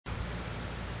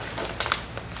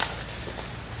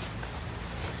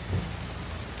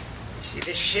see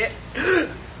this shit?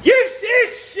 You see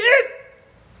shit?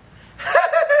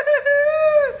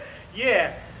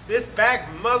 Yeah, this back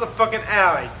motherfucking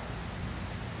alley.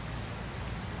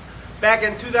 Back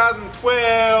in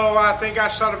 2012, I think I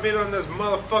shot a video on this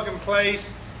motherfucking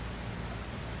place.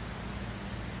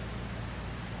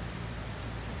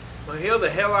 Well, here the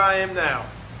hell I am now.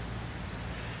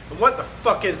 And what the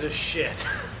fuck is this shit?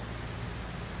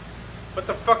 What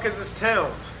the fuck is this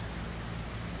town?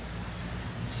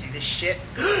 You see this shit?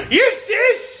 You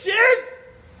see shit?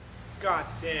 God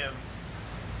damn.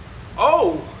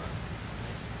 Oh!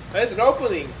 There's an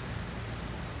opening.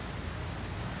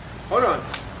 Hold on.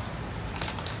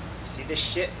 You see this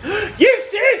shit? You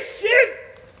see shit?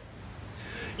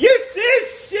 You see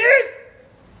shit?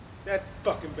 That's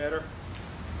fucking better.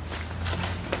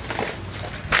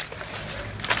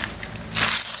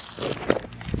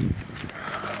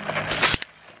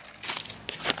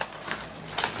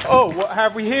 Oh, what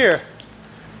have we here?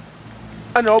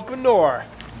 An open door.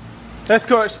 Let's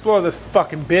go explore this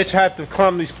fucking bitch. I have to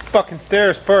climb these fucking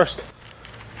stairs first.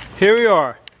 Here we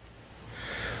are.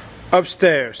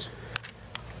 Upstairs.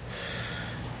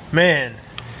 Man.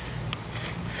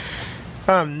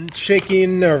 I'm shaky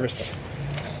and nervous.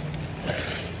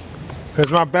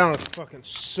 Because my balance fucking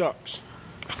sucks.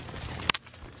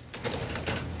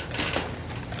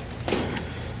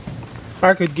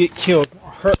 I could get killed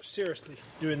or hurt seriously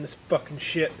doing this fucking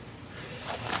shit.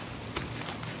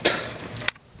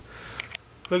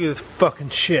 Look at this fucking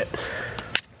shit.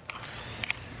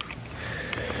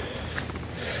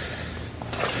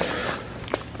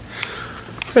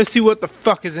 Let's see what the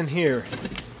fuck is in here.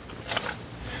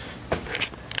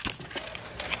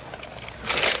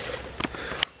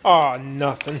 Aw,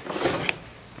 nothing.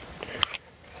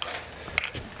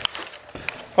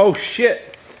 Oh shit.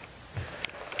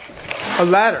 A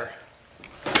ladder.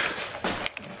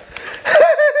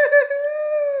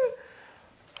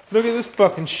 Look at this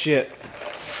fucking shit.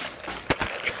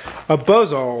 A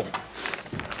buzzsaw.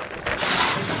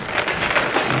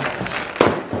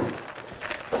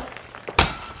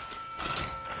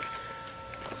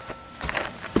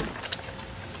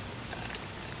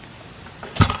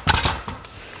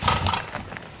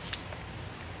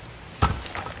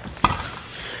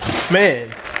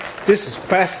 Man, this is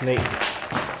fascinating.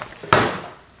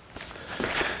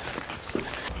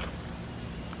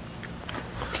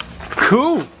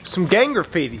 Cool, some gang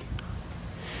graffiti.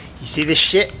 You see this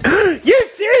shit? You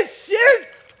see this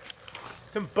shit?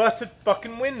 Some busted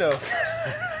fucking windows.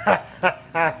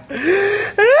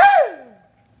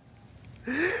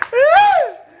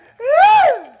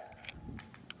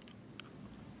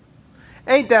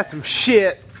 Ain't that some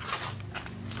shit?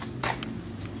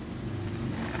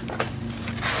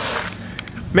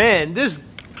 Man,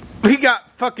 we got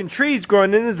fucking trees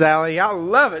growing in this alley. I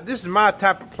love it. This is my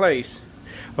type of place.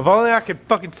 If only I could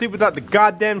fucking sleep without the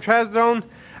goddamn Trazodone,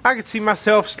 I could see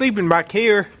myself sleeping back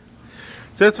here.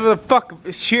 So that's for the fuck,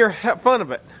 sheer fun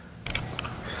of it.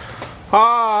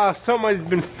 Ah, somebody's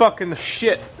been fucking the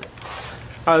shit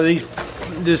out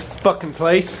of this fucking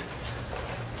place.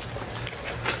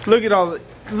 Look at all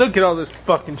this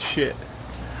fucking shit.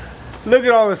 Look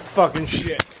at all this fucking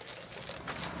shit.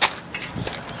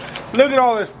 Look at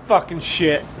all this fucking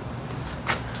shit.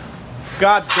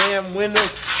 Goddamn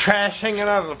windows, trash hanging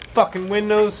out of the fucking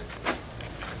windows.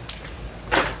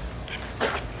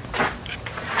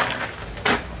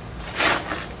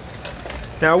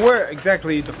 Now where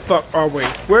exactly the fuck are we?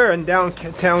 We're in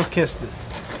downtown Kinston.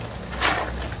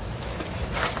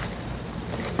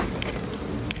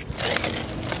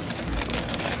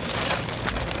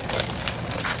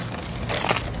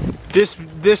 This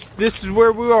is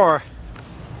where we are.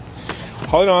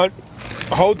 Hold on.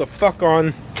 Hold the fuck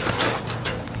on.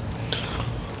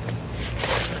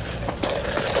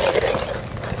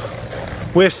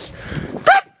 This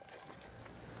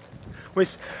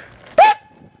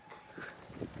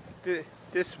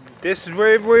is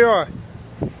where we are.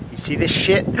 You see this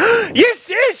shit? You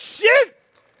see this shit?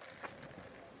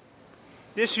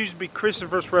 This used to be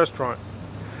Christopher's restaurant,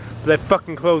 but they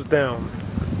fucking closed down.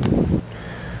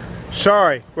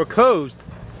 Sorry, we're closed.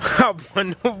 I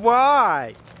wonder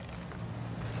why.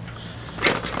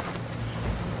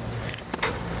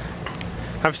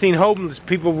 I've seen homeless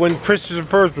people when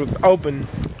Christopher's was open,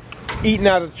 eating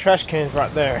out of the trash cans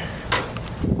right there.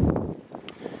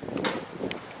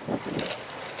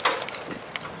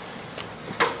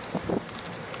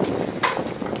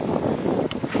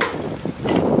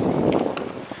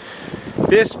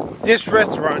 This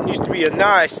restaurant used to be a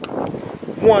nice,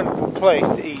 wonderful place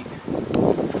to eat.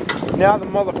 Now the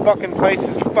motherfucking place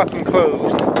is fucking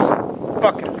closed.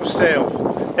 Fucking for sale.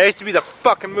 That used to be the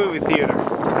fucking movie theater.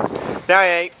 That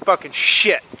ain't fucking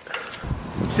shit.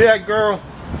 See that girl?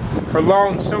 Her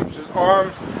long, sumptuous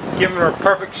arms, giving her a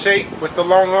perfect shape with the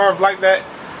long arms like that.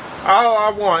 All I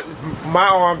want is for my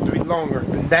arm to be longer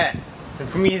than that. And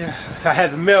for me to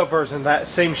have the male version of that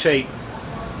same shape.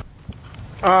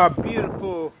 Ah,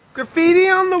 beautiful. Graffiti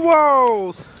on the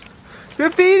walls.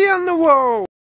 Graffiti on the wall.